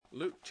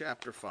Luke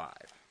chapter 5.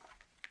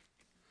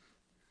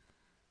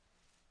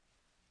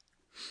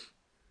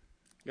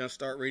 I'm going to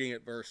start reading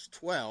at verse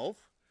 12,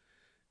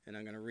 and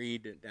I'm going to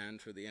read it down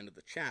to the end of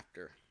the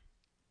chapter.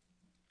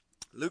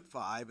 Luke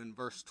 5 and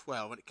verse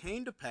 12. And it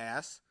came to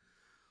pass,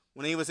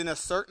 when he was in a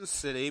certain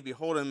city,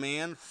 behold, a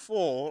man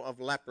full of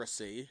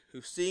leprosy,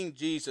 who seeing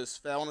Jesus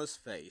fell on his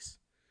face,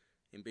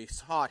 and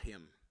besought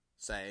him,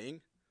 saying,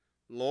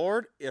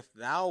 Lord, if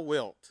thou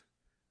wilt,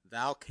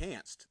 thou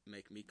canst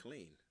make me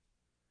clean.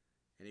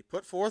 And he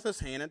put forth his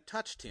hand and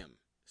touched him,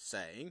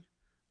 saying,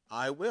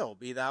 I will,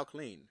 be thou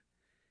clean.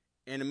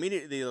 And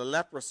immediately the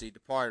leprosy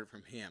departed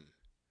from him.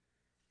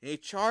 And he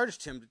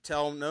charged him to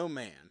tell no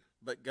man,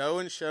 but go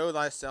and show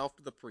thyself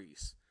to the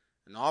priests,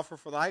 and offer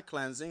for thy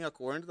cleansing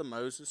according to the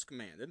Moses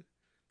commanded,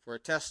 for a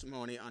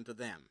testimony unto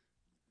them.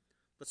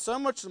 But so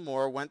much the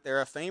more went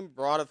there a fame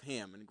abroad of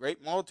him, and great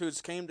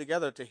multitudes came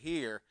together to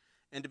hear,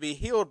 and to be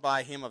healed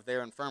by him of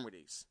their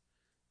infirmities.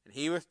 And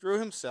he withdrew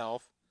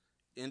himself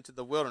into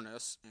the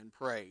wilderness and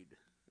prayed.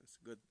 That's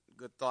a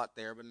good thought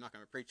there, but I'm not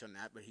going to preach on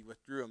that. But he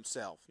withdrew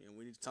himself.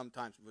 We need to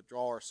sometimes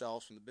withdraw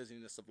ourselves from the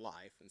busyness of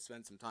life and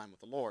spend some time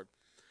with the Lord.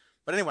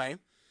 But anyway,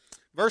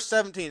 verse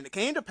 17, and it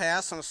came to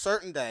pass on a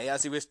certain day,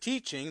 as he was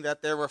teaching,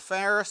 that there were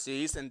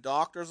Pharisees and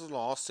doctors of the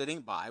law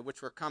sitting by,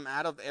 which were come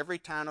out of every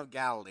town of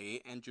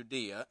Galilee and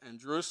Judea and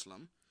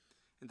Jerusalem,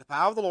 and the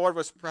power of the Lord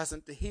was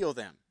present to heal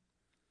them.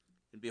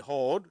 And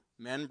behold,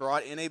 men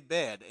brought in a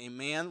bed a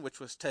man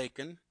which was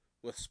taken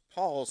with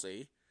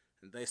palsy,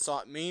 and they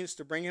sought means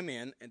to bring him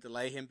in and to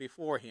lay him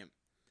before him.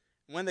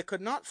 And when they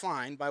could not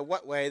find by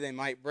what way they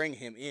might bring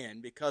him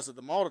in, because of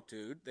the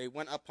multitude, they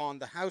went upon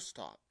the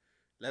housetop,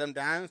 let him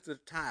down to the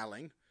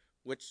tiling,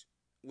 which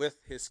with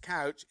his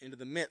couch into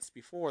the midst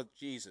before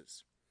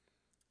Jesus.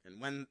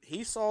 And when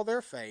he saw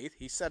their faith,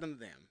 he said unto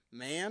them,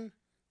 Man,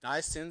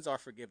 thy sins are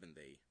forgiven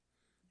thee.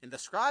 And the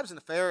scribes and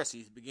the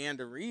Pharisees began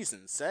to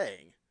reason,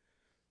 saying,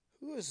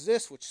 Who is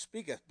this which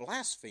speaketh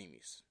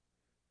blasphemies?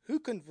 Who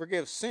can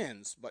forgive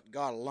sins but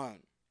God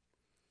alone?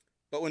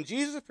 But when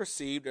Jesus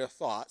perceived their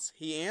thoughts,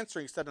 he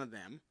answering said unto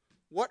them,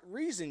 What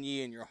reason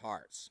ye in your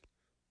hearts?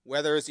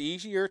 Whether it is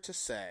easier to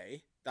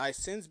say, Thy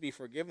sins be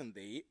forgiven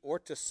thee, or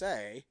to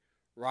say,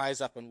 Rise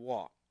up and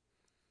walk.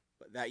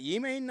 But that ye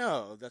may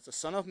know that the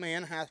Son of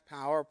Man hath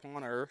power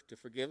upon earth to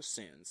forgive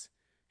sins,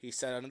 he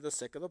said unto the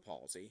sick of the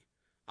palsy,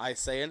 I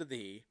say unto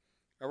thee,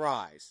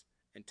 Arise,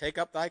 and take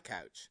up thy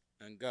couch,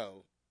 and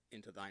go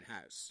into thine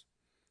house.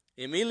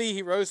 Immediately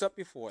he rose up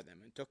before them,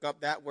 and took up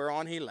that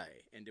whereon he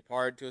lay, and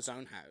departed to his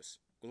own house,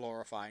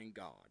 glorifying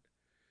God.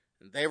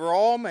 And they were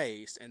all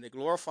amazed, and they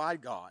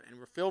glorified God, and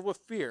were filled with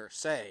fear,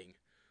 saying,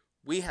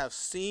 We have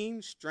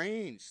seen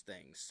strange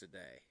things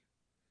today.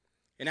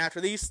 And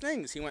after these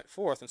things he went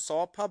forth, and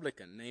saw a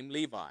publican named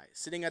Levi,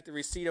 sitting at the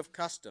receipt of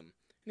custom.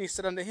 And he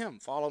said unto him,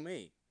 Follow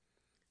me.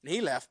 And he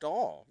left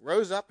all,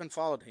 rose up, and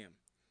followed him.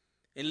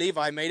 And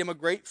Levi made him a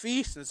great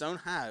feast in his own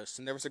house,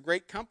 and there was a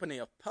great company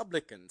of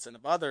publicans and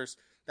of others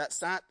that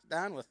sat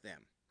down with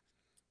them.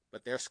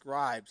 But their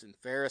scribes and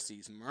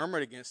Pharisees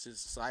murmured against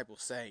his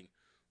disciples, saying,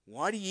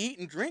 Why do ye eat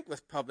and drink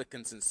with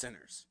publicans and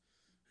sinners?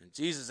 And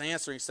Jesus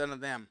answering said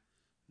unto them,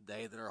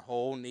 They that are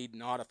whole need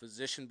not a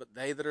physician, but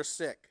they that are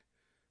sick.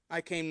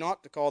 I came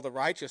not to call the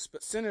righteous,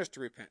 but sinners to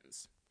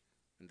repentance.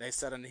 And they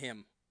said unto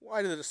him,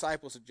 Why do the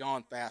disciples of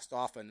John fast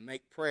often and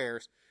make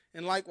prayers,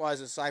 and likewise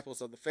the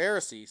disciples of the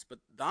Pharisees, but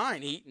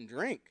thine eat and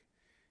drink?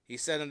 He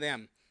said unto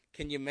them,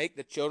 Can you make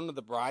the children of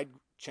the bride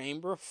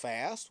chamber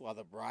fast while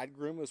the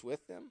bridegroom is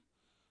with them?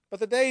 But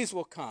the days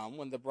will come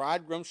when the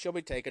bridegroom shall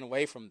be taken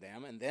away from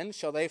them, and then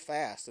shall they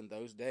fast in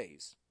those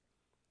days.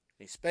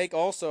 And he spake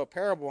also a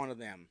parable unto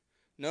them.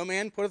 No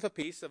man putteth a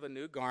piece of a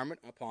new garment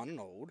upon an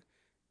old.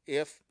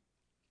 If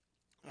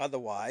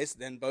otherwise,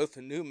 then both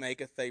the new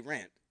maketh they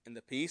rent, and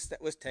the piece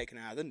that was taken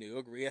out of the new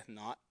agreeth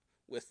not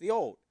with the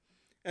old.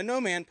 And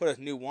no man putteth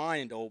new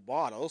wine into old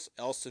bottles,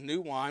 else the new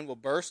wine will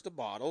burst the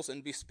bottles,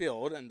 and be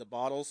spilled, and the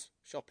bottles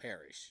shall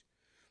perish.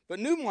 But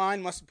new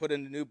wine must be put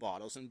into new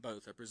bottles, and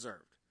both are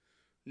preserved.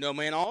 No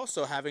man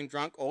also, having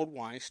drunk old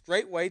wine,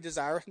 straightway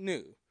desireth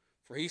new,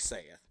 for he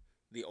saith,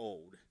 The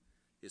old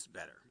is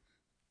better.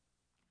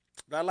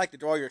 But I'd like to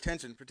draw your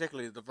attention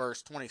particularly to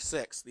verse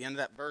 26, the end of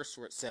that verse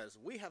where it says,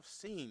 We have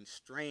seen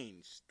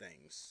strange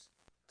things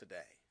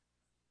today.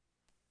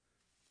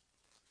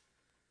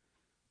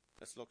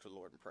 Let's look to the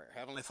Lord in prayer.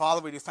 Heavenly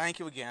Father, we do thank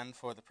you again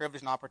for the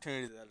privilege and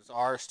opportunity that is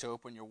ours to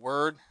open your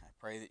word. I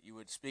pray that you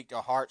would speak to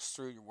our hearts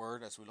through your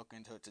word as we look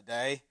into it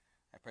today.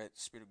 I pray that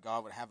the Spirit of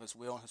God would have his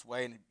will and his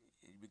way, and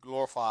he'd be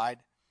glorified.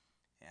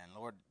 And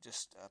Lord,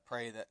 just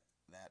pray that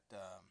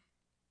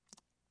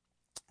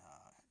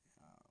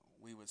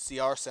we would see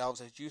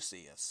ourselves as you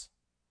see us.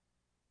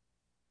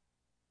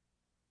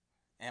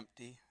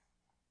 Empty,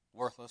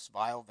 worthless,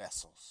 vile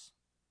vessels.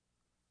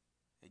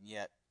 And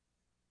yet,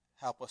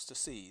 help us to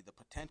see the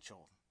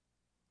potential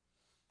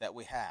that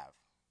we have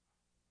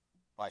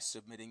by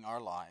submitting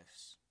our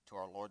lives to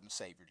our Lord and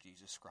Savior,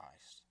 Jesus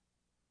Christ.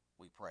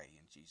 We pray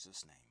in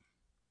Jesus' name.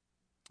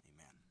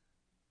 Amen.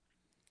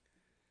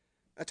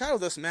 I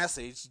titled this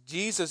message,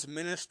 Jesus'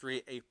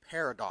 Ministry, a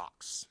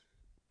Paradox.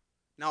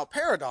 Now, a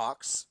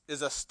paradox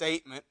is a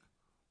statement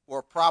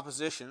or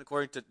proposition,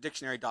 according to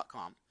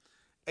dictionary.com,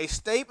 a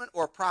statement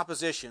or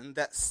proposition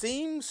that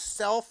seems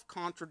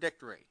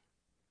self-contradictory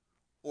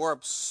or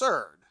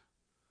absurd,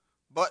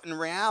 but in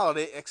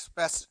reality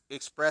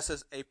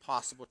expresses a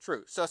possible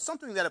truth. So it's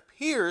something that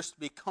appears to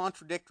be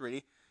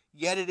contradictory,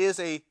 yet it is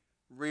a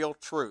real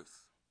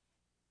truth.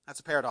 That's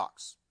a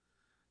paradox.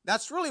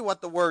 That's really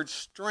what the word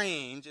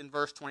strange in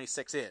verse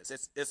 26 is.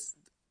 It's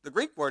the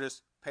Greek word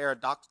is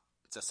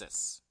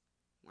paradoxis,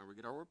 where we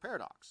get our word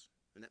paradox,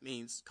 and it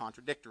means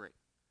contradictory.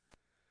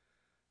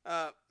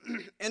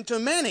 And to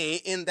many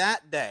in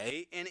that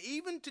day, and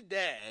even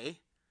today,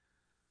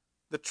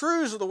 the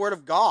truths of the Word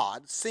of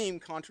God seem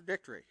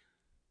contradictory.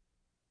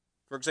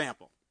 For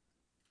example,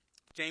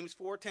 James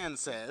 4:10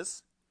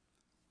 says,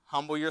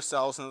 "Humble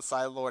yourselves in the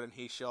sight of the Lord, and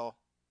He shall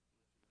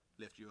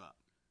lift you up."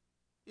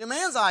 You know,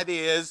 man's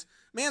idea is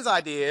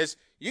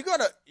you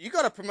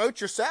gotta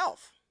promote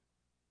yourself.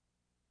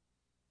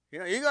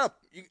 You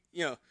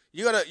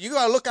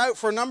gotta look out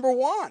for number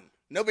one.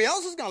 Nobody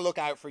else is gonna look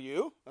out for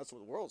you. That's what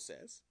the world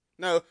says.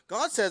 No,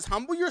 God says,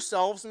 "Humble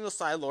yourselves in the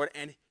sight of the Lord,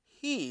 and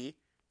He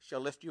shall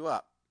lift you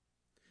up."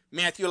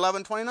 Matthew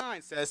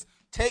 11:29 says,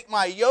 "Take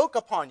my yoke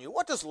upon you."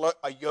 What does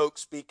a yoke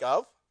speak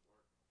of?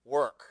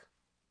 Work.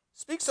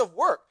 Speaks of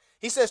work.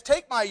 He says,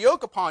 "Take my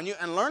yoke upon you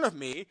and learn of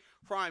me,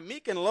 for I am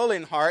meek and lowly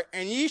in heart,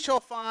 and ye shall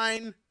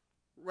find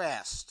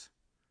rest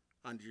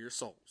unto your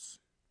souls."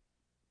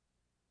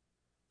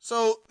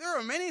 So there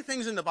are many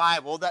things in the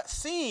Bible that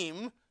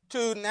seem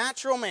to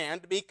natural man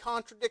to be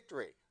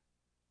contradictory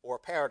or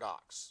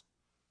paradox.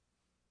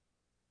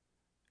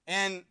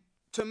 And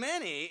to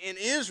many in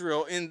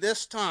Israel in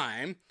this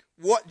time,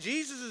 what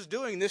Jesus is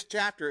doing in this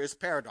chapter is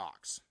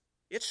paradox.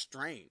 It's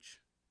strange.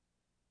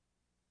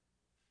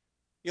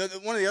 You know,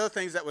 one of the other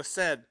things that was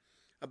said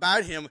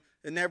about him,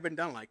 had never been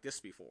done like this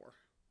before,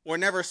 or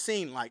never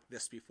seen like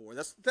this before.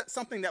 That's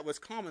something that was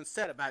common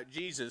said about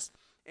Jesus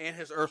and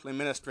his earthly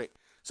ministry.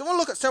 So I want to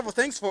look at several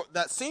things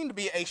that seem to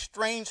be a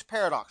strange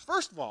paradox.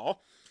 First of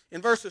all,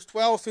 in verses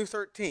 12 through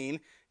 13,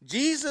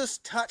 Jesus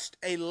touched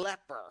a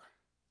leper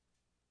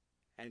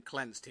and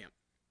cleansed him.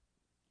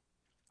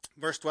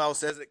 Verse 12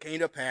 says, "It came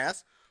to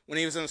pass, when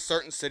he was in a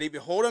certain city,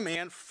 behold, a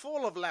man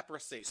full of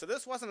leprosy." So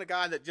this wasn't a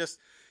guy that just,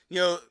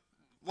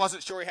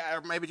 wasn't sure he had,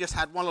 or maybe just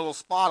had one little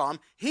spot on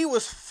him. He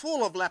was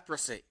full of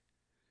leprosy.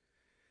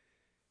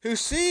 Who,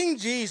 seeing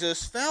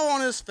Jesus, fell on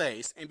his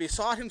face and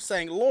besought him,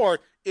 saying,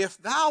 "Lord, if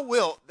thou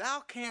wilt, thou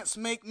canst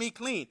make me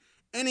clean."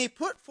 And he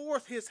put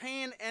forth his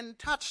hand and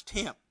touched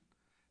him.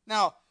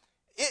 Now,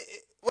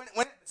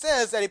 when it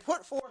says that he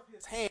put forth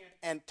his hand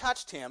and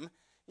touched him,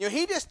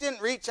 he just didn't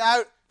reach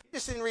out. He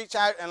just didn't reach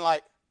out and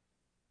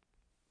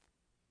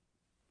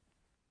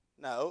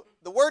no.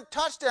 The word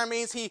touch there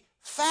means he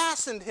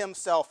fastened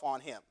himself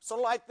on him. So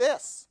like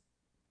this.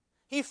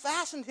 He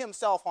fastened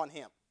himself on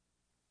him.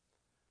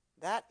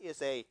 That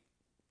is a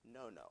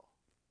no-no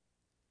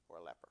for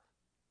a leper.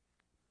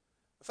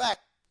 In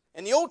fact,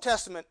 in the Old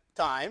Testament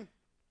time,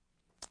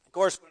 of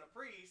course, when a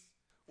priest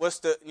was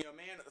to, a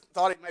man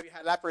thought he maybe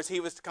had lepers, he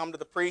was to come to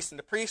the priest, and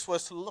the priest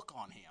was to look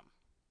on him.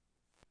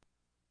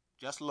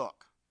 Just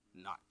look,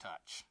 not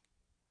touch.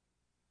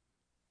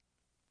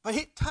 But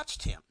he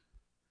touched him.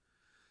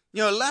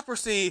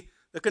 Leprosy,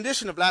 the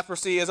condition of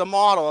leprosy is a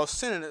model of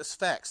sin and its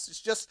effects.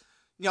 It's just,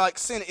 like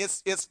sin,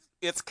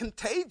 it's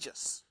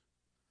contagious.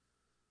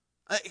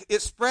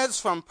 It spreads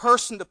from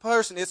person to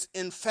person. It's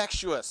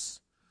infectious.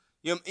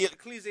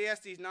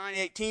 Ecclesiastes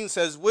 9:18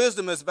 says,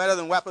 "Wisdom is better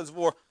than weapons of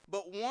war,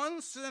 but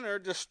one sinner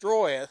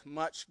destroyeth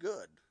much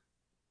good."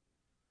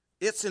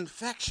 It's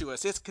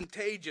infectious. It's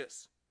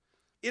contagious.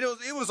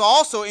 It was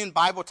also in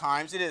Bible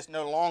times. It is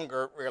no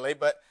longer really,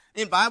 but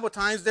in Bible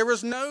times there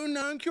was no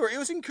known cure. It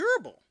was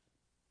incurable.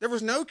 There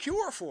was no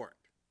cure for it.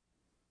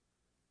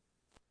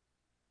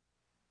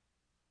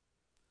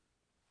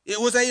 It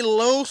was a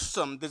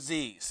loathsome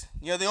disease.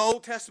 The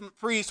Old Testament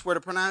priests were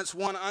to pronounce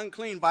one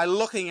unclean by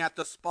looking at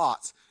the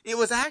spots. It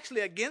was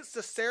actually against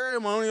the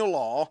ceremonial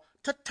law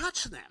to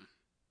touch them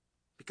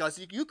because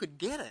you could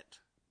get it.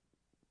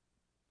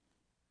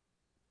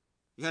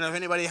 If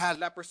anybody had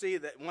leprosy,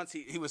 that once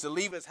he was to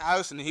leave his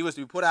house and he was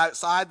to be put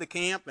outside the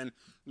camp, and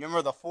you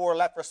remember the 4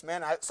 leprous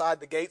men outside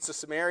the gates of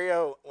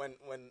Samaria when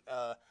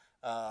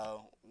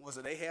was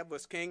it Ahab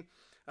was king?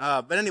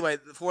 But anyway,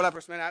 the 4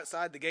 leprous men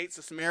outside the gates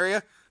of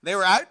Samaria, they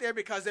were out there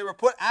because they were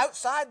put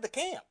outside the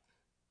camp.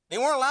 They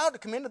weren't allowed to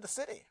come into the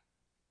city.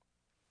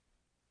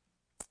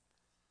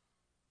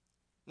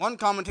 One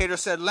commentator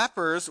said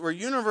lepers were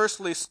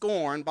universally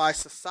scorned by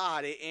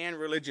society and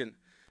religion.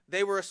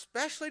 They were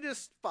especially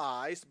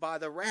despised by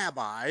the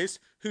rabbis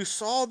who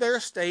saw their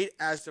state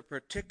as the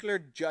particular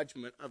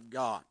judgment of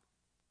God.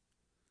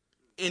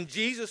 In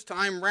Jesus'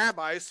 time,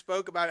 rabbis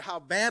spoke about how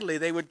badly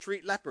they would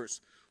treat lepers.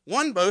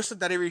 One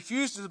boasted that he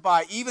refused to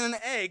buy even an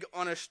egg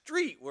on a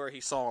street where he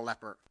saw a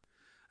leper.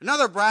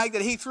 Another bragged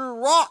that he threw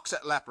rocks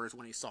at lepers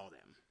when he saw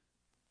them.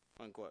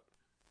 Unquote.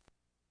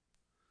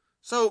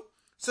 So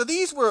So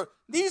these were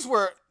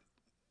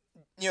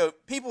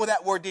people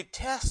that were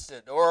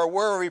detested or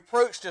were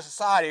reproached to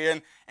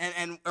society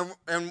and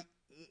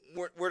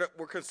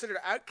were considered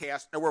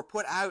outcasts and were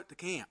put out to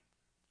camp.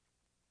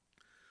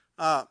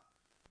 And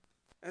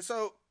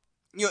so,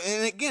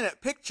 and again,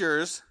 it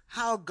pictures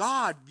how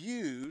God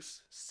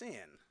views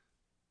sin.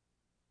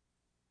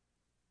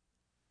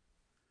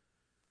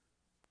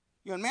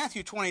 In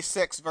Matthew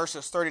 26,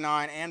 verses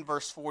 39 and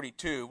verse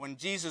 42, when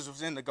Jesus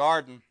was in the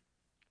garden,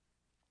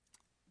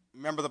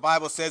 remember the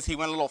Bible says he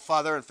went a little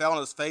farther and fell on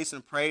his face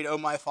and prayed, "O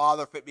my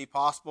Father, if it be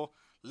possible,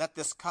 let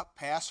this cup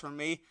pass from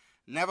me.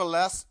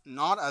 Nevertheless,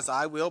 not as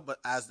I will, but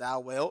as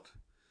thou wilt."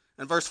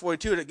 In verse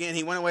 42, again,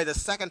 he went away the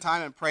second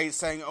time and prayed,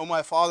 saying, "O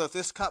my Father, if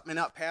this cup may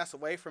not pass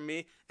away from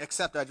me,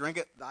 except I drink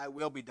it, thy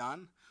will be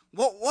done."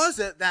 What was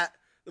it that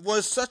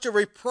was such a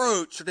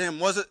reproach to him?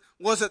 Was it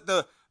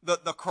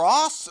the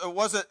cross, or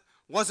was it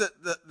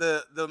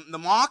the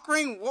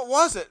mocking? What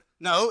was it?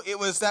 No, it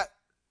was that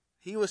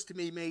he was to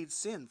be made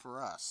sin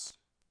for us.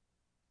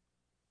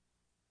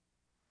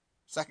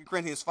 2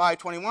 Corinthians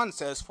 5:21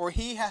 says, "For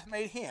he hath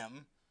made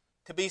him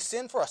to be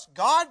sin for us."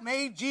 God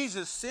made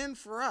Jesus sin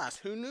for us,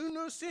 who knew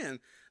no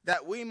sin,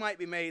 that we might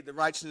be made the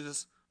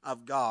righteousness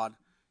of God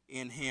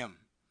in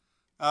him.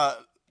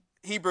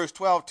 Hebrews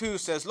 12:2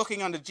 says,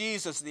 "Looking unto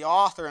Jesus, the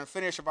author and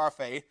finisher of our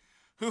faith,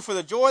 who for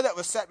the joy that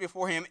was set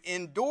before him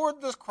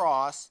endured the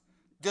cross,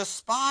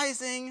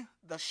 despising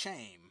the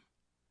shame,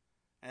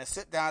 and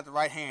sit down at the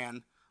right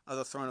hand of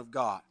the throne of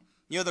God."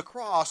 The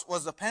cross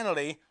was the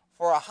penalty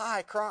for a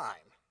high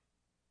crime.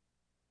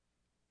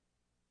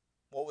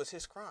 What was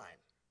his crime?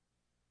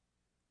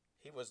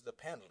 He was the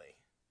penalty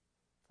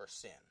for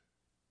sin.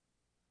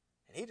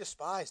 And he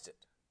despised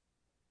it.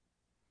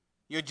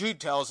 Jude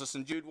tells us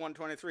in Jude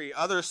 1:23,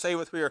 "Others say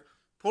with fear,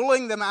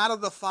 pulling them out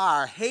of the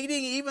fire,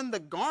 hating even the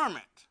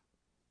garment."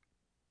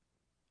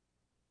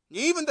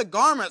 Even the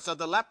garments of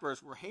the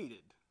lepers were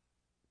hated.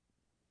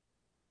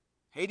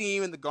 Hating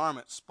even the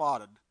garment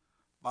spotted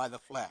by the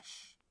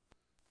flesh.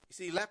 You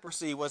see,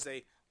 leprosy was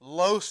a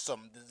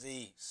loathsome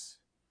disease.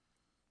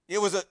 It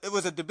was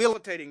a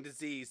debilitating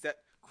disease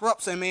that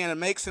corrupts a man and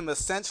makes him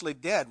essentially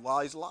dead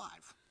while he's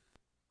alive.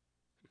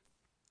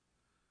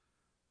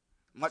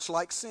 Much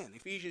like sin.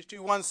 Ephesians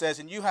 2:1 says,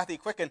 "And you hath he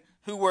quickened,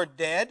 who were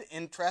dead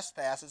in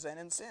trespasses and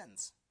in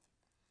sins."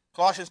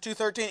 Colossians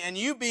 2:13, "And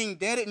you being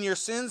dead in your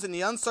sins and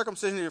the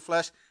uncircumcision of your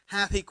flesh,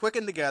 hath he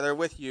quickened together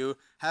with you,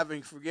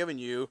 having forgiven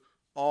you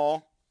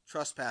all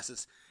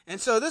trespasses."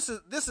 And so this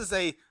is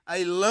a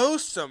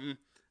loathsome,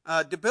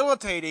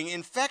 debilitating,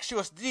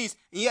 infectious disease,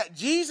 and yet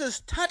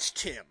Jesus touched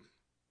him.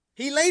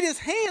 He laid his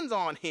hands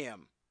on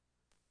him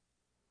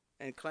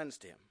and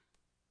cleansed him.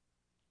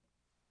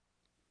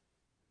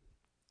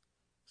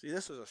 See,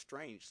 this is a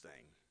strange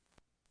thing.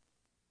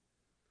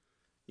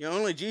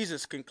 Only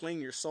Jesus can clean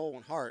your soul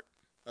and heart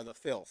of the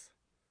filth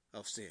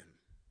of sin.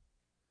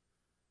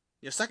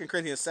 2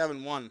 Corinthians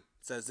 7:1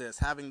 says this,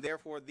 "Having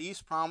therefore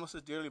these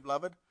promises, dearly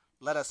beloved,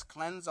 let us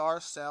cleanse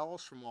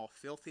ourselves from all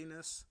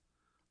filthiness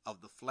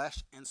of the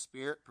flesh and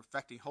spirit,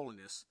 perfecting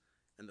holiness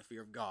in the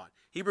fear of God."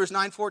 Hebrews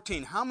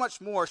 9:14, "How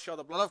much more shall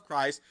the blood of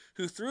Christ,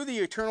 who through the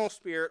eternal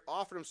Spirit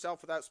offered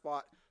himself without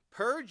spot,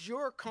 purge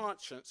your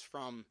conscience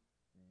from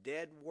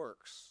dead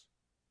works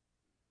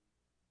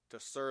to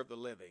serve the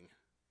living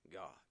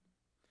God."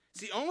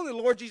 See, only the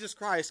Lord Jesus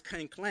Christ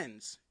can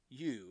cleanse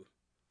you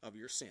of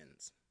your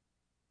sins.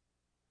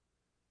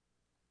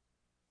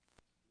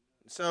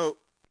 So,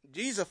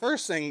 the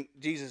first thing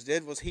Jesus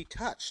did was he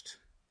touched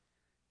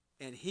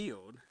and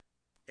healed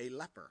a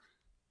leper.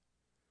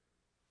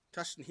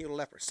 Touched and healed a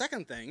leper.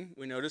 Second thing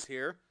we notice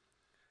here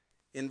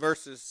in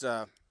verse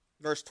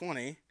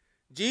 20,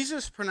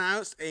 Jesus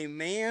pronounced a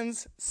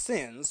man's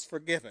sins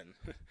forgiven.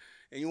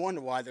 And you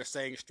wonder why they're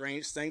saying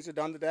strange things are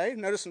done today.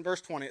 Notice in verse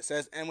 20 it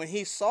says, "And when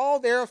he saw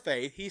their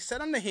faith, he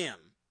said unto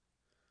him."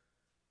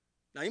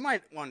 Now you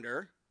might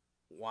wonder,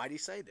 why did he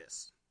say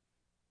this?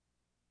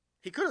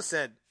 He could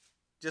have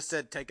just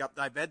said, "Take up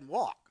thy bed and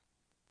walk."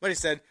 But he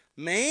said,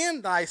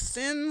 "Man, thy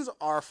sins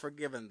are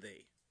forgiven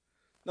thee."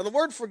 Now the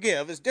word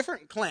forgive is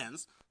different than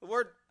cleanse. The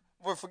word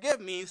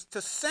forgive means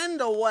to send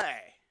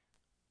away.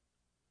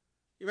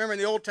 You remember in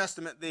the Old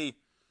Testament, they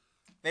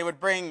would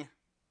bring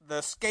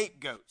the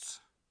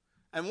scapegoats.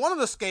 And one of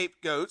the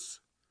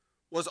scapegoats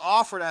was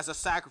offered as a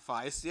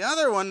sacrifice. The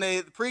other one,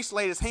 the priest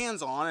laid his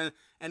hands on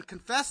and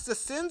confessed the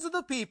sins of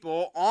the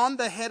people on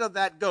the head of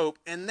that goat,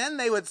 and then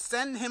they would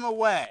send him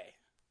away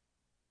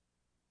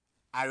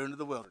out into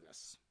the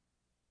wilderness.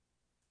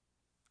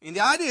 And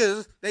the idea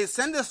is they'd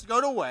send this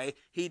goat away,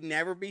 he'd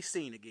never be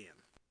seen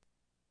again.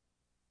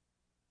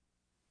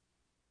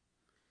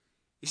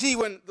 You see,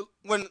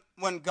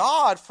 when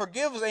God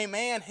forgives a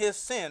man his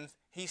sins,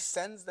 he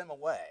sends them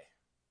away,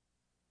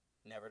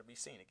 never to be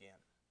seen again.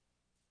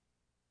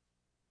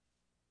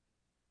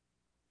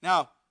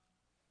 Now,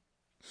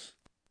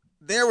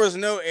 there was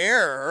no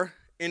error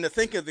in the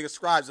thinking of the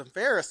scribes and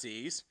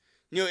Pharisees.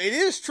 It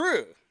is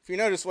true. If you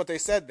notice what they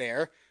said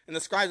there, and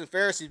the scribes and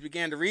Pharisees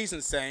began to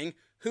reason, saying,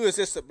 "Who is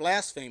this that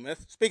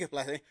blasphemeth, speaketh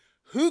blasphemy?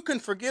 Who can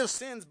forgive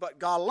sins but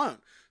God alone?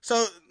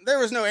 So there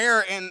was no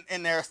error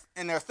in their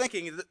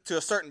thinking to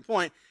a certain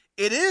point.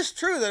 It is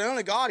true that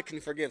only God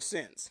can forgive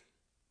sins.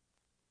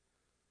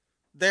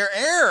 Their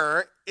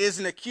error is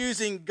in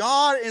accusing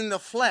God in the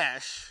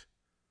flesh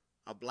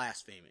of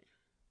blaspheming.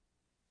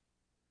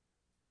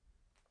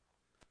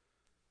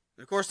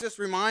 And of course, this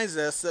reminds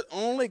us that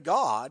only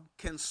God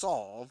can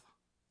solve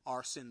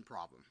our sin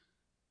problem.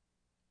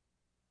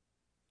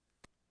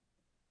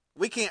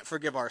 We can't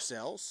forgive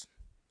ourselves.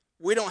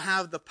 We don't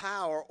have the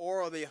power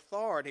or the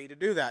authority to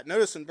do that.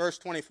 Notice in verse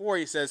 24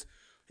 he says,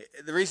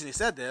 the reason he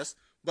said this,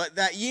 but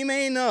that ye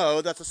may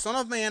know that the Son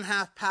of Man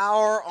hath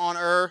power on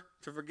earth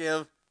to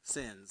forgive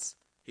sins.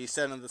 He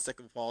said unto the sick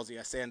of palsy,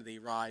 I say unto thee,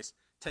 rise,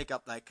 take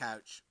up thy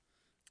couch,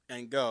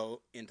 and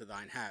go into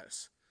thine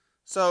house.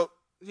 So,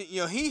 he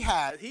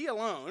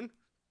alone,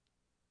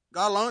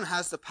 God alone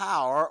has the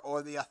power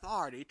or the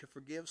authority to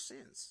forgive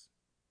sins.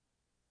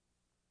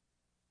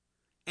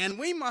 And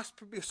we must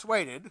be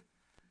persuaded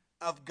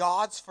of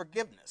God's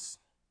forgiveness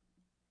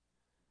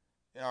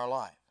in our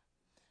life.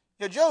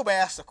 Job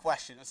asked a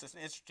question. This is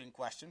an interesting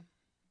question.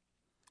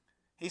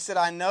 He said,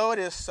 I know it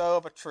is so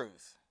of a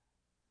truth,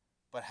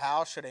 but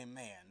how should a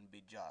man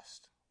be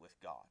just with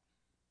God?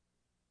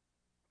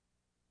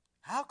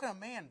 How can a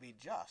man be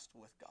just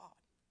with God?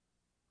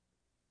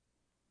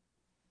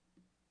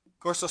 Of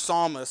course, the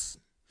psalmist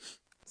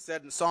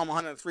said in Psalm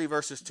 103,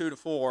 verses 2 to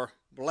 4,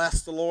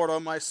 bless the Lord, O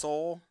my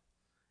soul,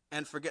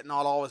 and forget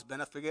not all his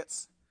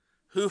benefits,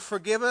 who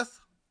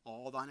forgiveth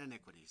all thine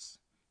iniquities,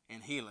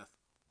 and healeth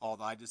all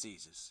thy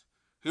diseases,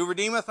 who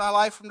redeemeth thy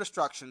life from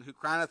destruction, who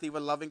crowneth thee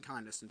with loving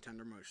kindness and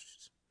tender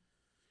mercies.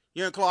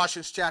 In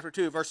Colossians chapter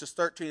 2, verses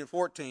 13 and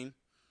 14,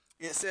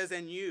 it says,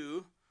 and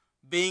you,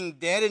 being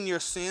dead in your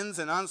sins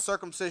and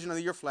uncircumcision of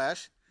your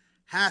flesh,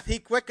 hath he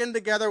quickened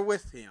together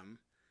with him,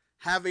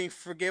 having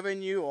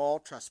forgiven you all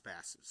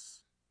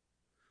trespasses,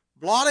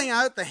 blotting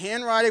out the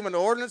handwriting of the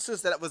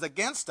ordinances that was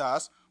against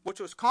us, which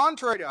was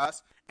contrary to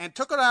us, and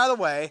took it out of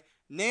the way,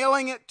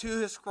 nailing it to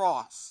his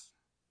cross.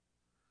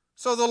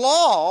 So the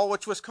law,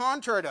 which was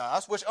contrary to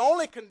us, which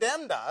only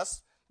condemned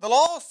us, the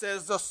law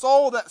says, the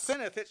soul that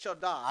sinneth, it shall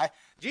die.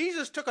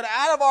 Jesus took it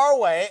out of our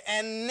way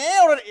and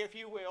nailed it, if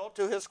you will,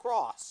 to his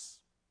cross.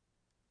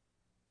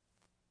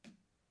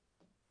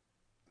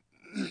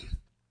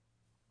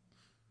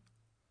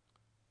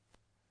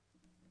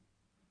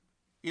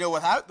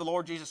 Without the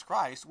Lord Jesus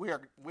Christ,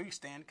 we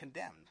stand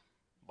condemned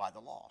by the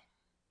law.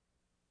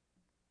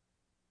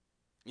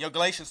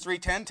 Galatians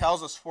 3:10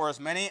 tells us, for as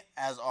many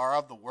as are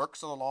of the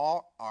works of the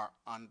law are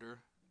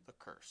under the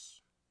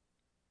curse.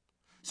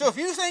 So if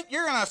you think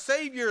you're going to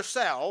save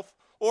yourself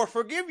or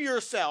forgive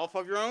yourself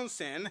of your own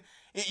sin,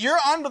 you're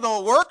under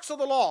the works of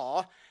the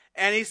law.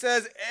 And he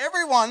says,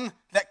 everyone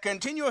that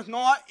continueth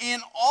not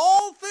in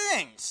all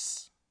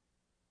things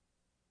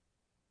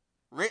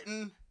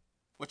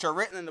which are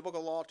written in the book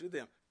of the law to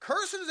them.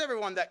 Cursed is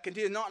everyone that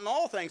continueth not in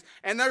all things,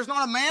 and there's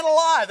not a man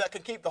alive that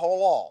can keep the whole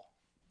law.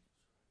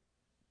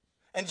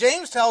 And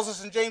James tells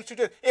us in James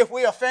 2:2, if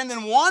we offend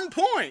in one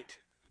point,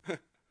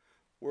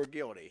 we're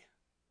guilty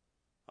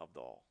of the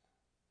all.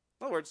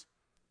 In other words,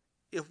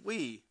 if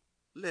we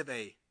live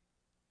a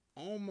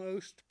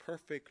almost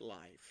perfect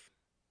life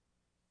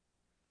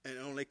and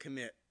only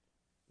commit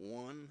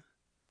one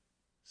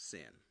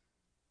sin,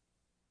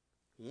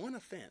 one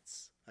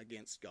offense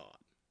against God,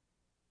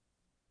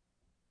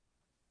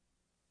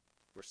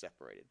 we're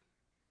separated.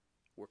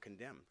 We're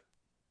condemned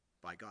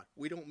by God.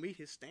 We don't meet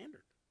his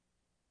standard.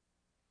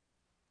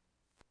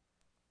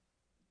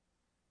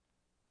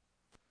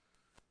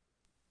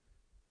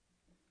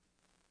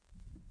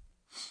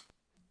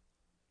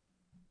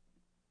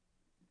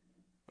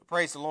 But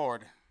praise the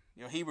Lord.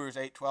 Hebrews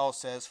 8:12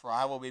 says, for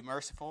I will be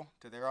merciful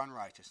to their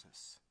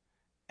unrighteousness,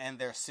 and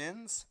their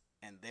sins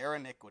and their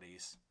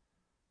iniquities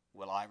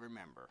will I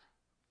remember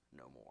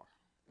no more.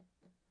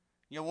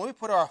 When we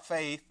put our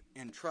faith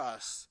and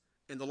trust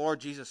in the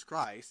Lord Jesus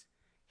Christ,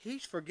 he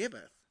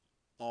forgiveth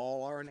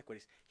all our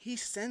iniquities. He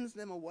sends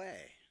them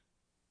away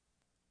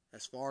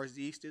as far as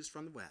the east is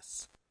from the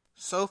west.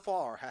 So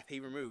far hath he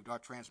removed our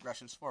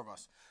transgressions for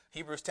us.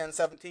 Hebrews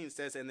 10:17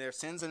 says, and their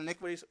sins and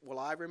iniquities will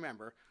I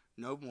remember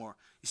no more.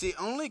 You see,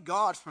 only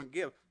God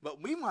forgives,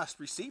 but we must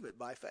receive it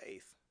by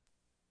faith.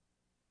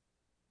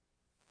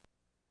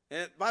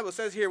 And the Bible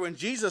says here, when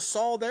Jesus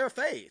saw their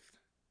faith,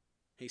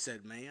 he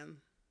said, man,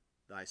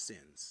 thy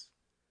sins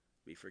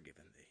be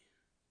forgiven thee.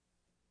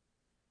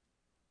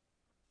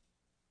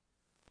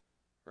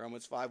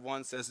 Romans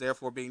 5:1 says,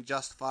 therefore, being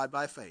justified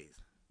by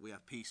faith, we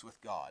have peace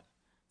with God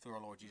through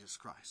our Lord Jesus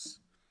Christ.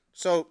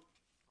 So,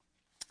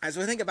 as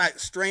we think about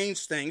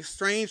strange things,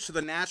 strange to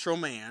the natural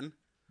man,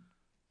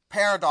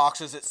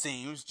 paradoxes it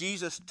seems,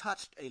 Jesus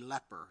touched a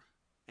leper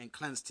and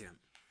cleansed him.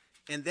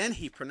 And then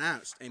he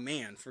pronounced a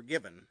man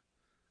forgiven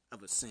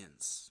of his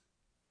sins.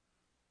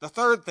 The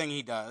third thing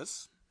he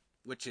does,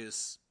 which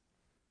is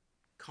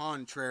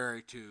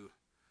contrary to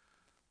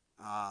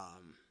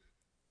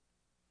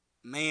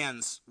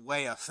man's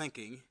way of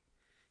thinking,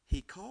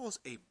 he calls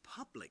a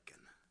publican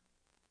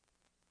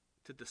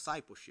to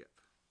discipleship.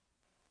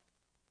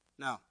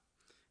 Now,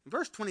 in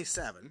verse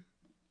 27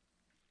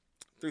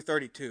 through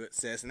 32, it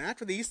says, "And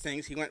after these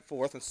things he went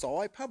forth and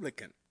saw a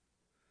publican,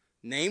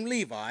 named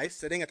Levi,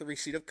 sitting at the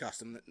receipt of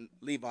custom."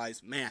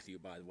 Levi's Matthew,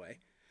 by the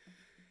way.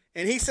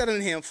 "And he said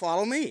unto him,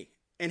 Follow me.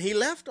 And he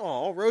left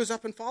all, rose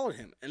up, and followed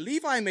him. And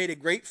Levi made a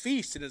great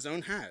feast in his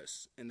own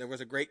house. And there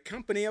was a great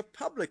company of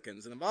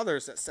publicans and of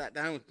others that sat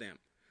down with them.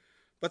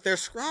 But their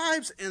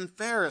scribes and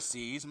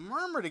Pharisees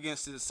murmured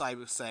against the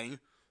disciples, saying,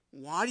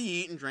 Why do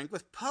ye eat and drink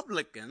with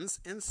publicans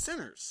and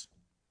sinners?"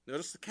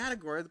 Notice the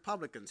category of the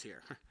publicans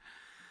here.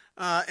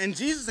 "And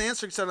Jesus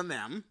answered said unto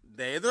them,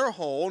 They that are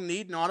whole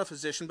need not a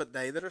physician, but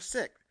they that are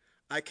sick.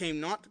 I came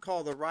not to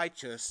call the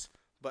righteous,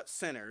 but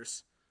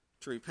sinners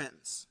to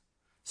repentance."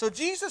 So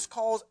Jesus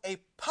calls a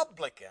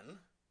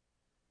publican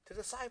to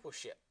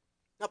discipleship.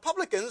 Now,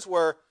 publicans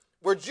were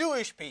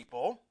Jewish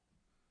people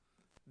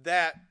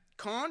that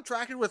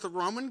contracted with the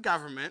Roman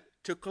government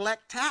to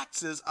collect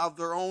taxes of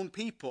their own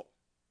people.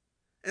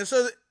 And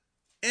so,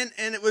 and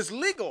it was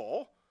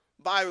legal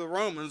by the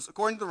Romans,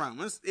 according to the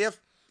Romans,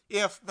 if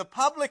the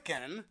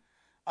publican,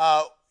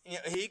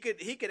 he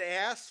could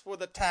ask for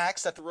the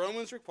tax that the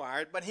Romans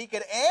required, but he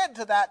could add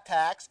to that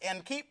tax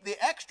and keep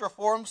the extra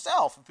for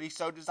himself if he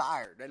so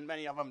desired, and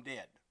many of them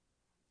did.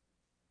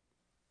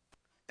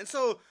 And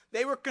so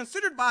they were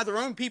considered by their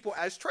own people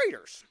as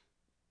traitors.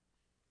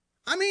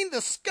 I mean, the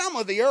scum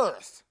of the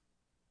earth.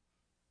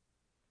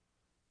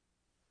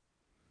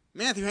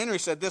 Matthew Henry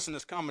said this in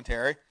his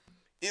commentary: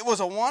 "It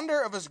was a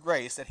wonder of his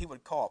grace that he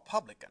would call a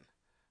publican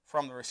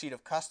from the receipt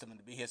of custom and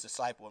to be his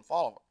disciple and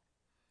follower.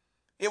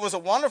 It was a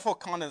wonderful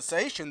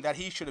condescension that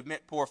he should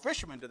admit poor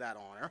fishermen to that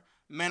honor,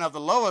 men of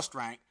the lowest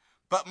rank,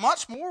 but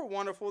much more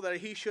wonderful that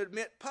he should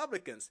admit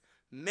publicans,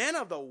 men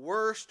of the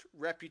worst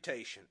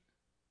reputation,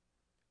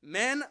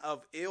 men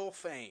of ill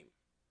fame.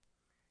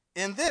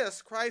 In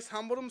this Christ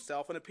humbled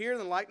himself and appeared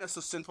in the likeness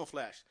of sinful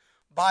flesh.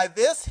 By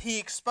this he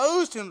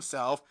exposed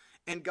himself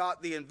and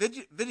got the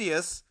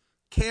invidious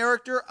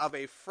character of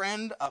a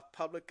friend of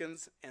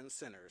publicans and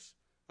sinners."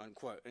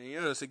 Unquote. And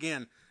you notice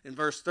again in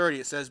verse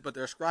 30 it says, "But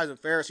their scribes and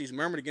Pharisees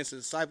murmured against the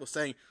disciples,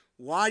 saying,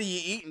 Why do ye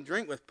eat and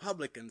drink with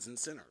publicans and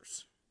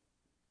sinners?"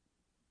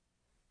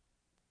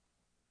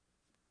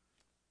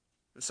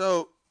 And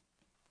so,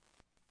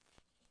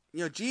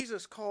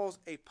 Jesus calls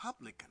a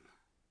publican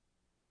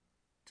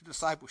to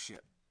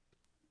discipleship.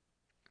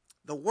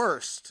 The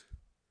worst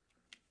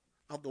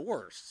of the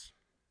worst,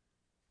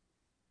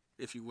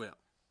 if you will.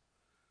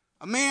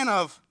 A man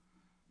of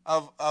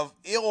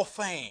ill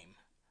fame,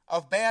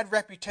 of bad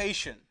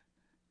reputation,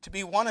 to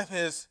be one of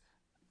his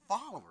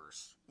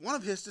followers, one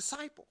of his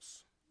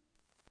disciples.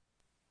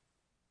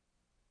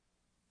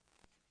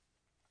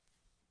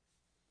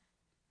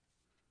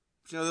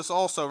 But this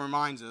also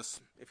reminds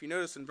us, if you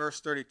notice in verse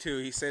 32,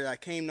 he said, "I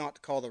came not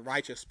to call the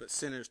righteous, but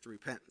sinners to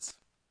repentance."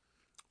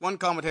 One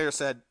commentator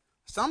said,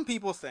 "Some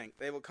people think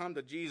they will come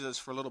to Jesus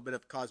for a little bit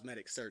of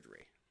cosmetic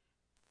surgery.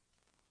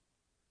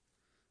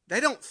 They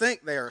don't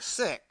think they are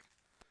sick,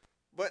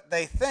 but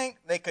they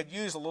think they could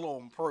use a little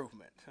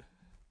improvement."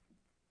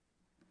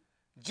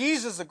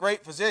 Jesus, the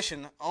great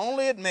physician,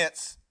 only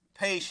admits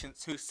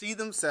patients who see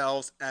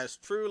themselves as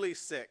truly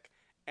sick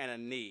and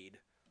in need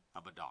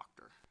of a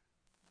doctor.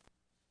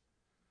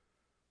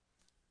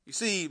 You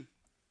see,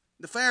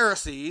 the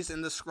Pharisees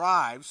and the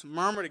scribes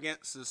murmured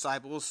against the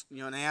disciples,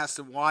 and asked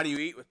them, "Why do you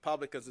eat with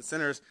publicans and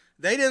sinners?"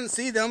 They didn't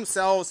see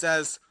themselves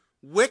as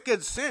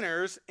wicked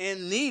sinners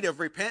in need of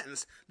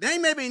repentance. They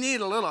maybe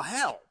need a little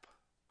help.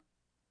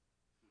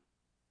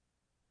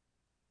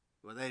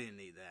 Well, they didn't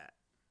need that.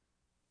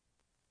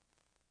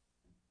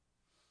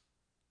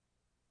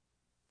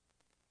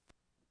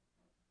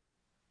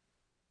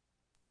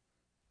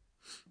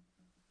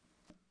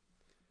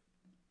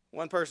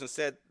 One person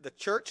said, "The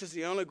church is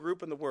the only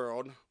group in the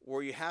world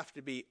where you have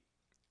to be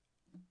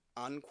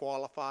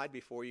unqualified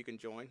before you can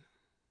join."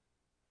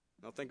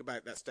 Now think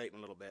about that statement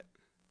a little bit.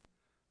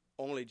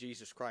 Only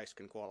Jesus Christ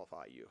can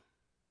qualify you.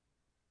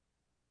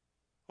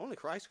 Only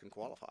Christ can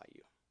qualify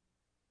you.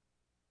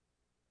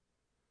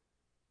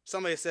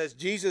 Somebody says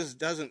Jesus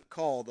doesn't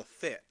call the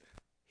fit,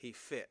 he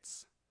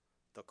fits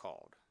the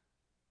called.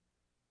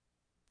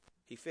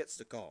 He fits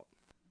the called.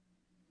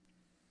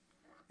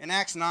 In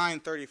Acts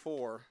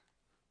 9:34,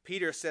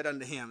 Peter said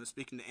unto him,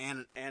 speaking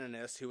to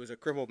Ananias, who was a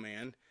crippled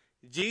man,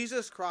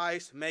 "Jesus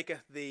Christ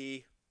maketh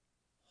thee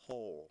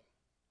whole.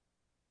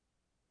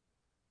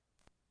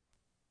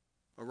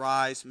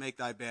 Arise, make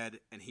thy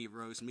bed," and he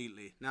rose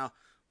immediately. Now,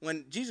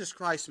 when Jesus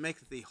Christ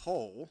maketh thee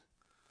whole,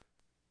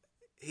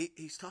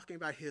 he's talking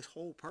about his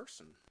whole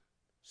person,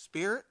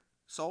 spirit,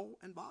 soul,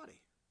 and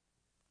body.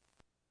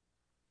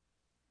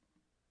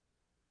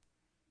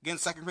 Again,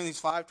 2 Corinthians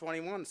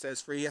 5:21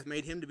 says, "For he hath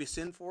made him to be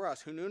sin for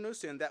us, who knew no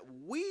sin, that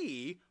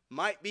we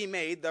might be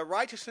made the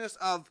righteousness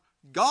of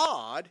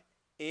God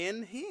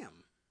in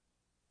him."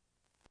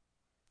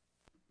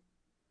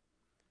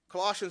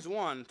 Colossians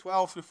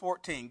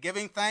 1:12-14,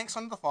 "Giving thanks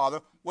unto the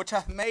Father, which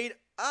hath made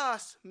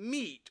us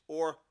meet,"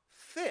 or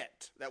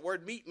fit. That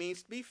word meet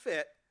means to be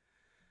fit,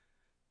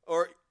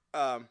 or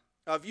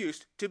of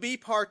use, to be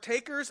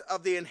partakers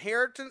of the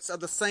inheritance of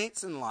the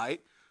saints in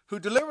light, who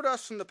delivered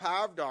us from the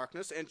power of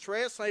darkness and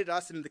translated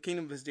us into the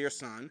kingdom of his dear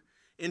Son,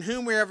 in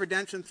whom we have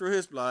redemption through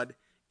his blood,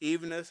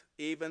 even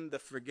the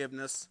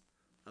forgiveness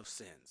of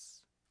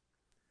sins.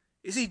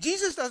 You see,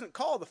 Jesus doesn't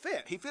call the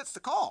fit. He fits the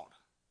called.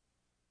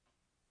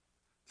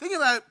 Think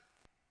about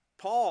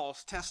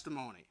Paul's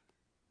testimony.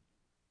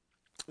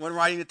 When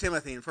writing to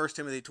Timothy in 1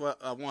 Timothy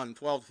 1,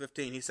 12 to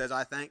 15, he says,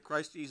 I thank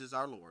Christ Jesus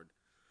our Lord,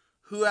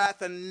 who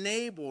hath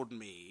enabled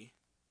me,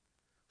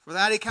 for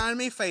that he counted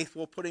me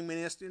faithful, putting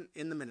me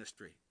in the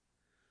ministry,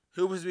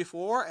 who was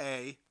before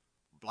a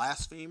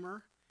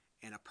blasphemer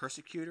and a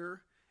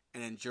persecutor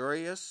and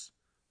injurious,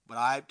 but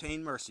I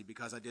obtained mercy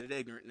because I did it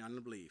ignorant and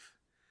unbelief.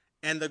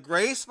 And the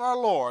grace of our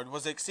Lord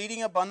was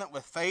exceeding abundant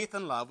with faith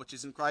and love, which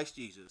is in Christ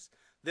Jesus.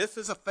 This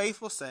is a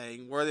faithful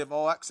saying, worthy of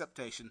all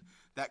acceptation,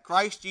 that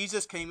Christ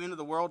Jesus came into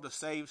the world to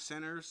save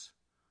sinners,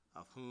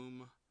 of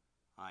whom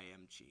I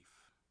am chief.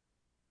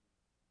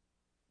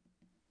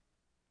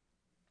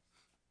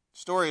 The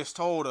story is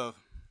told of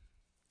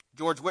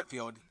George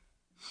Whitefield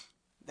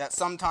that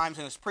sometimes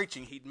in his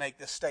preaching he'd make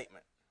this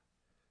statement.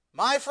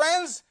 My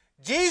friends,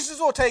 Jesus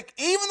will take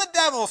even the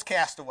devil's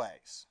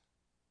castaways.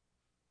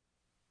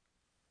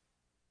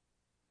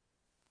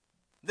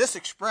 This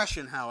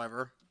expression,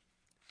 however,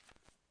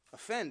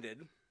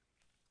 offended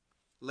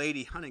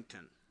Lady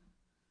Huntington,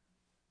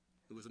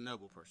 who was a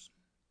noble person,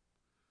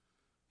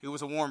 who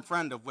was a warm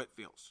friend of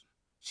Whitefield's.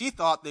 She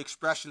thought the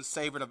expression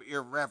savored of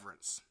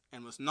irreverence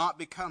and was not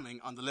becoming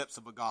on the lips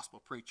of a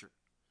gospel preacher.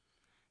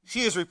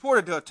 She is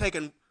reported to have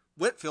taken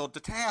Whitefield to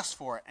task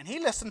for it, and he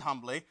listened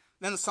humbly,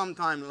 then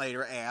sometime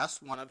later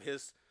asked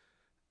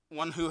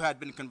one who had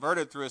been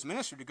converted through his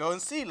ministry to go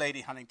and see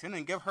Lady Huntington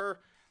and give her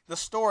the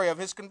story of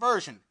his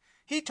conversion.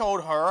 He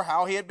told her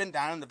how he had been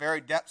down in the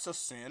very depths of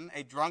sin,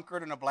 a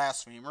drunkard and a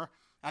blasphemer,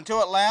 until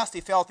at last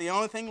he felt the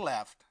only thing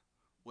left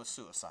was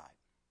suicide.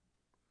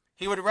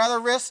 He would rather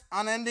risk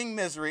unending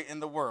misery in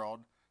the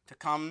world to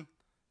come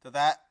to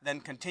that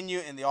than continue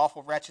in the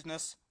awful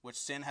wretchedness which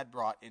sin had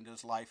brought into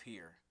his life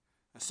here.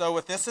 And so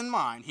with this in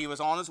mind, he was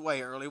on his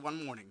way early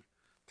one morning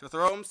to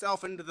throw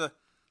himself into the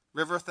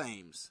river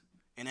Thames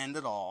and end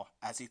it all,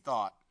 as he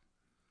thought.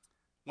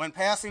 When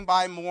passing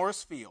by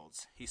Moore's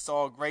Fields, he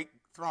saw a great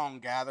throng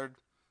gathered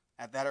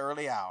at that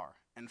early hour,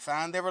 and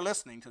found they were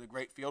listening to the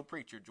great field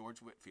preacher, George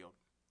Whitefield.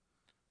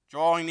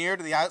 Drawing near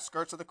to the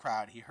outskirts of the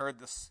crowd, he heard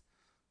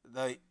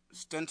the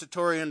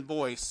stentorian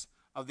voice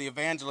of the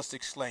evangelist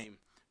exclaim,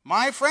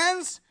 My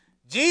friends,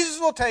 Jesus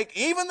will take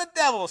even the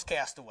devil's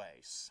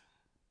castaways.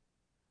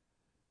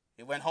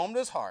 He went home to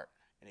his heart,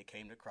 and he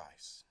came to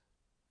Christ.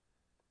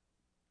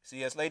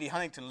 See, as Lady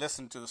Huntington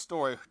listened to the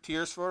story,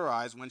 tears filled her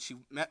eyes. When she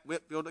met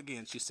Whitefield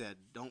again, she said,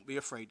 Don't be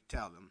afraid to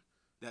tell them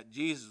that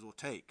Jesus will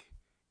take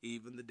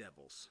even the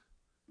devil's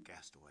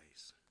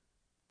castaways.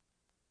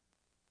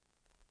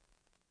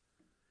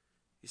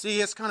 You see,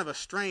 it's kind of a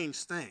strange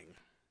thing.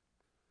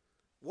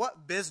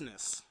 What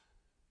business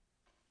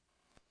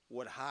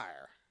would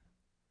hire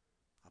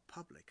a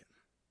publican?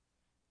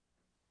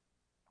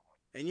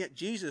 And yet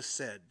Jesus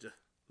said to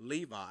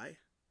Levi,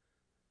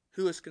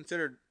 who is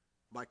considered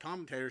by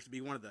commentators to be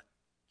one of the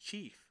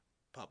chief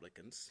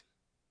publicans,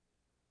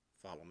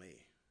 follow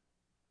me.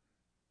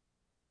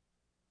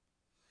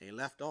 And he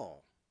left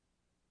all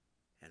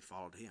and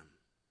followed him.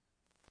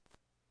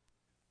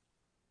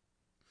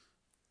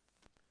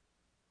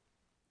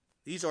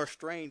 These are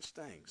strange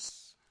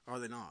things, are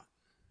they not?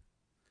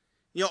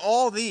 You know,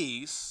 all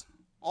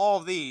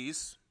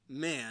these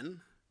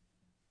men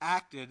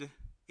acted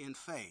in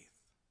faith.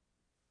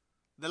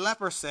 The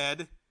leper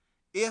said,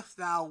 If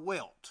thou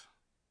wilt.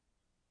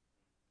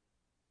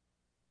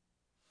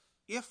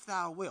 If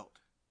thou wilt.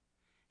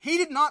 He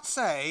did not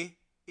say,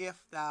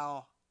 if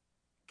thou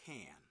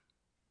can.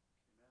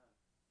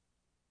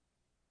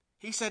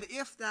 He said,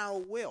 if thou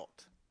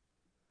wilt.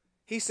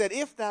 He said,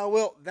 if thou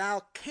wilt,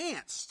 thou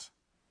canst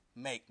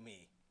make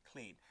me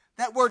clean.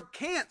 That word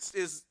canst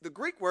is the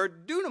Greek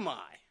word dunamai.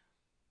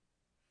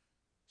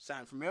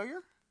 Sound familiar?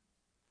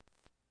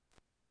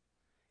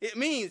 It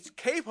means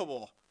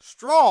capable,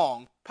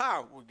 strong,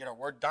 powerful. We get our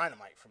word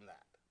dynamite from that.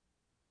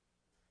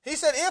 He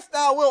said, if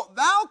thou wilt,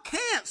 thou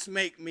canst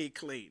make me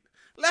clean.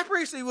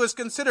 Leprosy was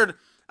considered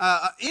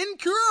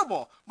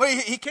incurable. But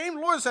he came to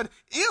the Lord and said,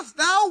 if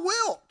thou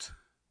wilt,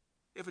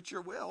 if it's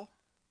your will.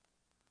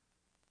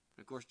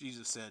 And of course,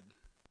 Jesus said,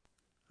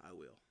 I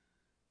will.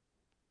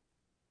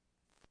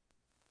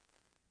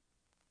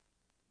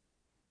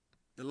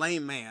 The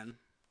lame man,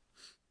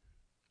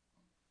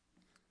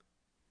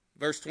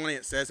 verse 20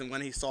 it says, and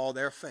when he saw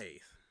their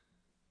faith,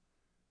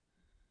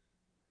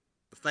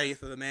 the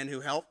faith of the man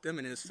who helped him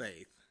in his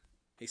faith,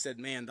 he said,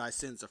 man, thy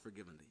sins are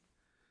forgiven thee.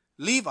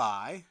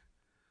 Levi,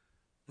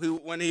 who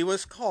when he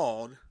was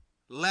called,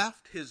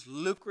 left his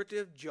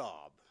lucrative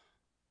job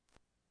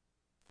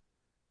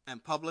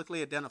and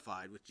publicly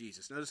identified with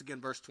Jesus. Notice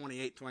again verse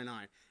 28,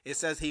 29. It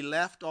says, he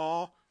left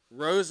all,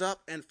 rose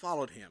up, and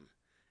followed him.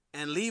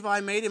 And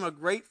Levi made him a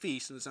great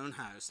feast in his own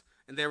house,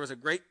 and there was a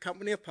great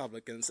company of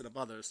publicans and of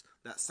others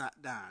that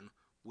sat down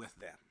with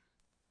them.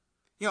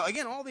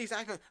 Again, all these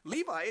actions.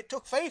 Levi, it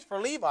took faith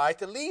for Levi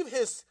to leave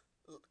his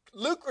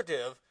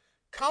lucrative,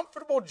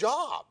 comfortable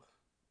job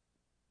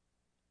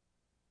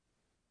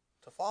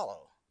to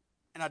follow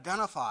and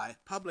identify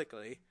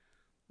publicly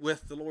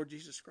with the Lord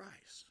Jesus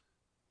Christ.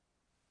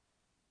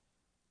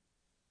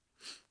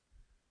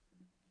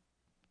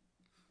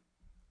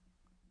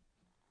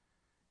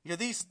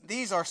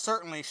 These are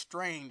certainly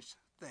strange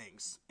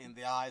things in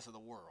the eyes of the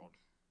world.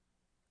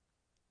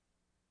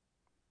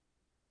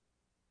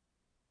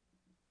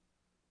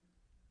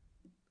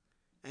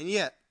 And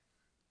yet,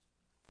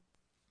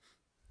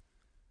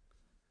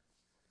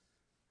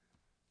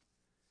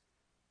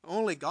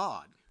 only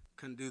God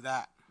can do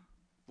that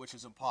which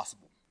is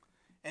impossible.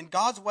 And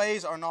God's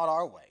ways are not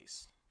our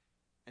ways.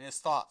 And his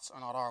thoughts are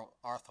not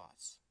our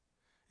thoughts.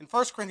 In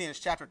 1 Corinthians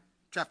chapter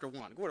 1,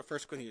 go to 1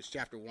 Corinthians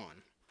chapter 1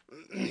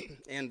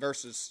 and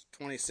verses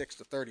 26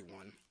 to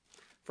 31.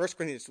 1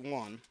 Corinthians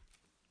 1,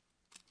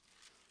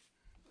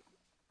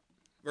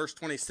 verse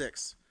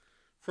 26.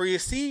 For you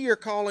see your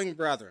calling,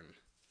 brethren,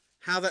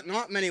 how that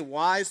not many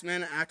wise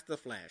men after the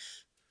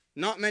flesh,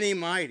 not many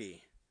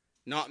mighty,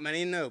 not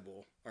many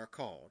noble are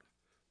called.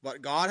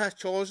 But God hath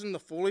chosen the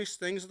foolish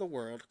things of the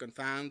world to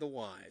confound the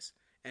wise.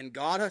 And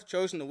God hath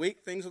chosen the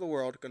weak things of the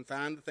world to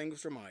confound the things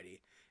which are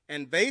mighty.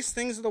 And base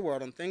things of the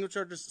world and things which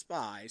are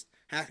despised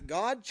hath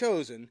God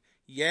chosen,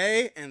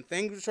 yea, and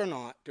things which are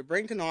not, to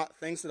bring to naught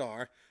things that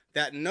are,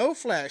 that no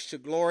flesh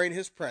should glory in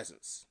his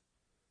presence.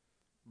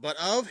 But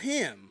of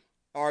him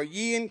are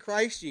ye in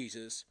Christ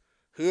Jesus,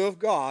 who of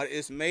God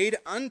is made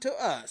unto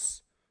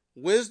us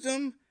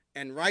wisdom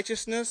and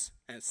righteousness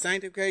and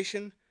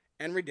sanctification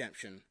and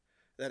redemption,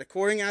 that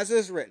according as it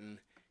is written,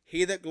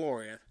 he that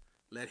glorieth,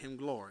 let him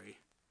glory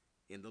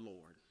in the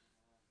Lord.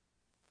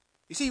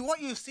 You see,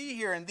 what you see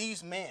here in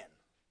these men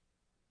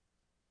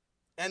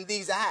and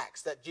these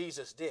acts that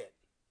Jesus did,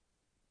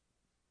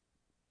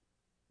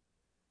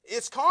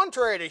 it's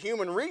contrary to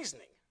human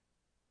reasoning.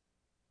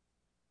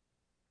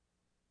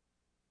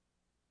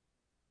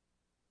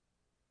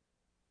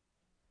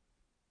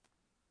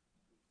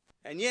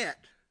 And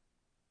yet,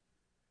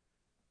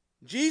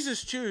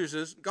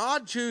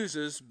 God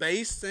chooses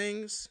base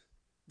things,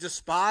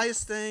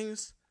 despised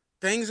things,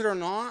 things that are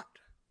not,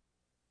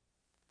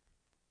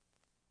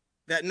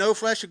 that no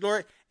flesh should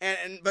glory.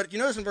 But you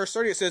notice in verse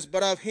 30 it says,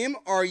 but of him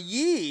are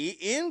ye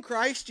in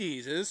Christ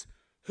Jesus,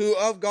 who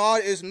of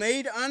God is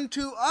made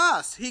unto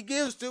us. He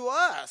gives to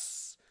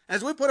us.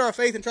 As we put our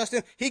faith and trust in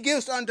him, he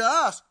gives unto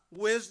us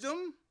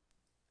wisdom,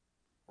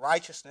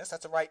 righteousness,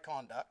 that's a right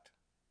conduct.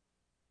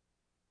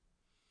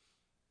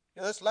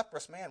 This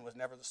leprous man was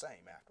never the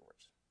same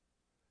afterwards.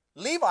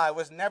 Levi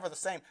was never the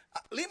same.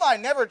 Levi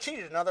never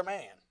cheated another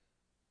man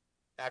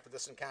after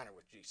this encounter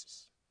with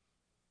Jesus.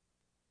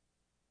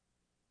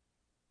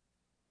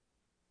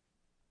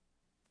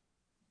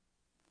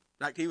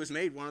 In fact, he was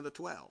made one of the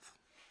 12.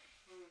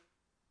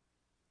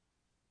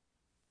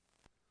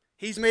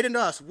 He's made unto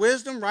us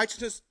wisdom,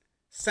 righteousness,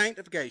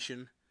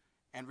 sanctification,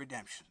 and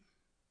redemption.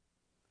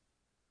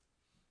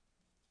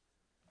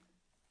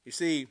 You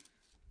see,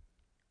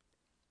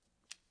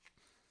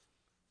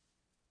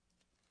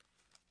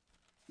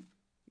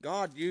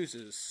 God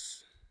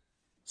uses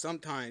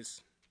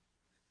sometimes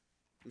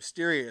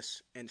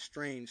mysterious and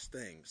strange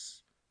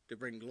things to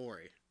bring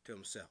glory to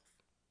himself.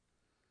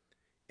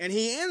 And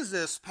he ends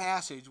this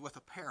passage with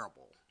a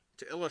parable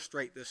to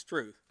illustrate this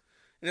truth.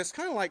 And it's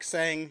kind of like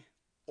saying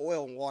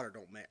oil and water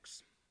don't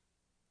mix.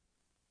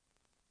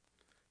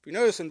 If you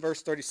notice in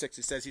verse 36,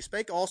 he says, he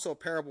spake also a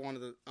parable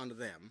unto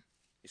them.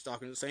 He's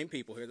talking to the same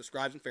people here, the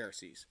scribes and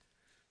Pharisees.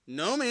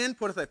 No man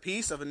putteth a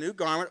piece of a new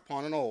garment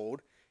upon an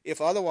old. If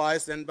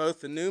otherwise, then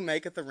both the new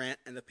maketh the rent,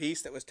 and the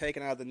piece that was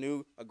taken out of the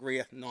new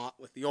agreeth not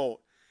with the old.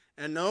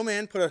 And no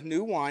man putteth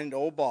new wine into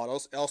old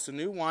bottles, else the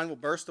new wine will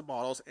burst the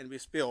bottles and be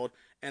spilled,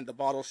 and the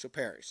bottles shall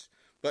perish.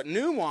 But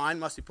new wine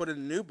must be put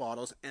into new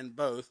bottles, and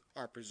both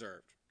are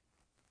preserved.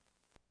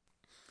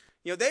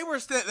 They were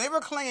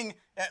clinging,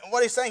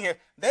 what he's saying here,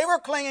 they were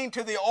clinging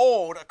to the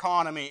old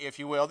economy, if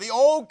you will, the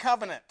old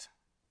covenant.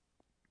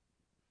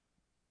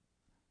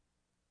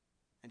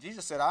 And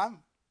Jesus said, I'm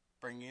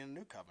bringing in a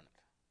new covenant.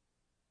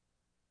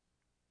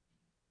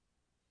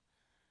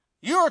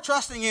 You are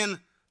trusting in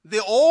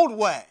the old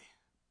way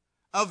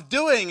of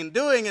doing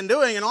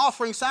and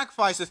offering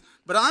sacrifices,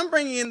 but I'm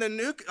bringing in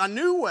a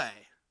new way.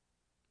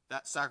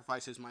 That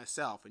sacrifice is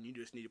myself, and you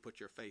just need to put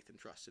your faith and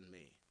trust in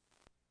me.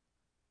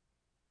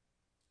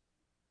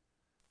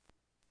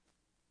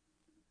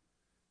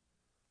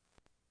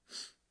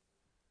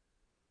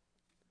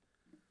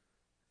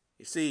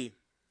 You see,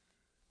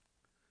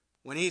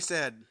 when he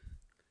said,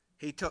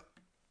 he took,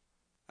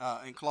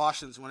 in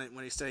Colossians,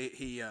 when he said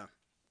he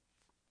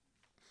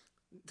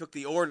took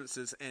the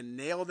ordinances and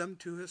nailed them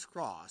to his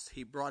cross,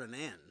 he brought an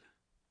end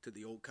to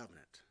the old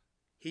covenant.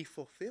 He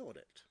fulfilled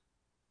it.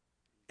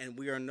 And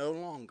we are no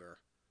longer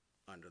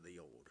under the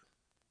old.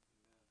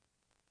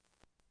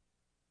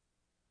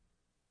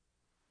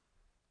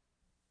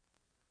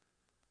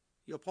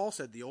 Paul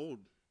said the old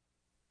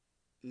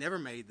never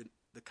made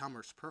the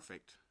comers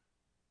perfect,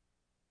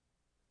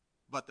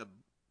 but the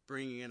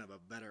bringing in of a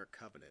better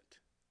covenant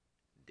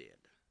did.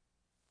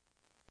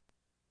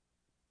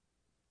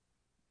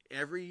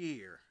 Every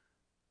year,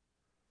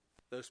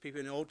 those people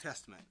in the Old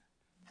Testament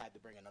had to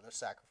bring another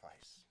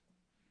sacrifice,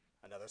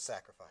 another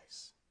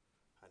sacrifice,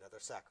 another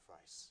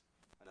sacrifice,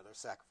 another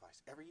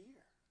sacrifice, every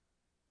year.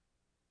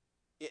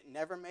 It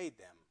never made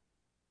them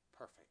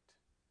perfect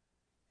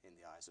in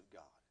the eyes of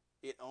God.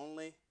 It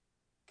only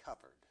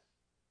covered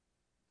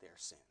their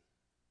sin.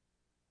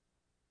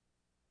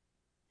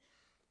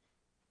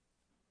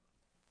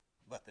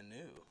 But the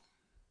new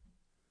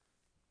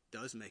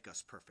does make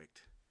us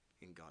perfect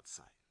in God's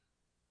sight.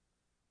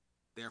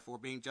 Therefore,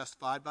 being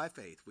justified by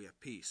faith, we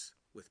have peace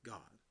with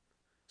God.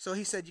 So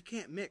he said you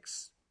can't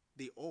mix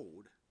the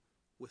old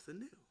with the new.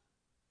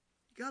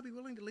 You got to be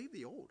willing to leave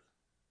the old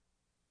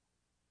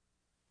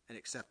and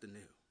accept the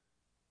new.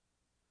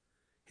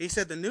 He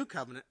said the new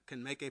covenant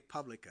can make a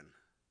publican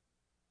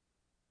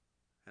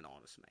an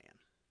honest man.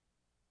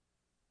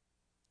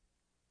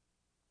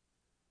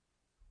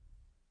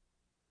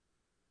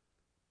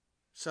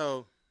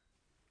 So,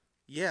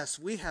 yes,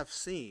 we have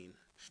seen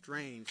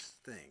strange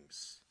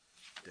things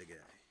today.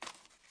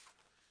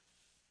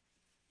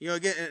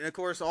 Again, and of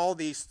course, all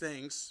these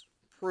things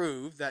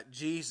prove that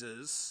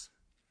Jesus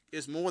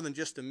is more than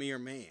just a mere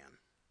man.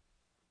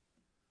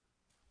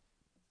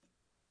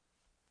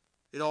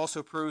 It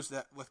also proves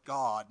that with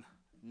God,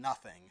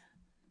 nothing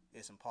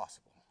is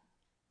impossible.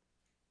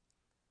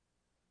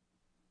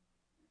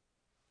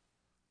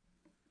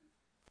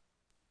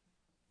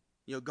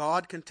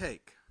 God can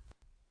take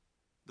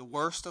the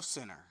worst of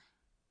sinner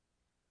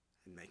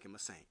and make him a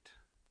saint.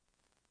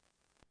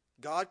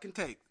 God can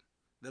take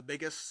the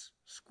biggest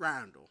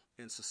scoundrel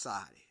in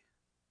society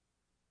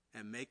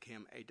and make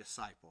him a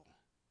disciple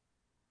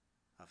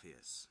of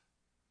his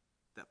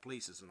that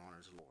pleases and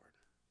honors the Lord,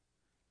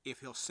 if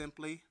he'll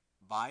simply,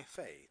 by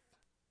faith,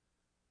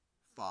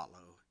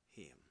 follow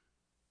him.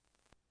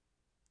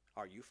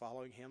 Are you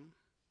following him?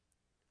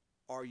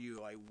 Are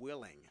you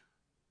willing?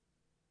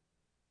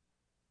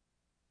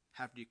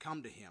 Have you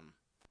come to him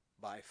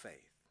by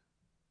faith?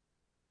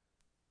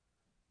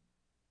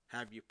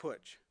 Have you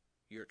put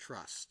your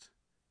trust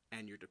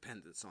and your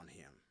dependence on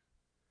him?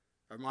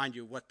 I remind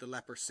you what the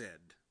leper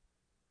said.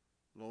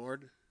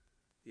 Lord,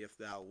 if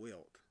thou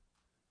wilt,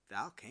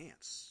 thou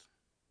canst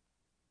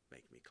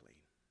make me clean.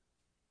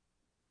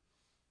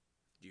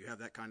 Do you have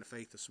that kind of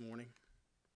faith this morning?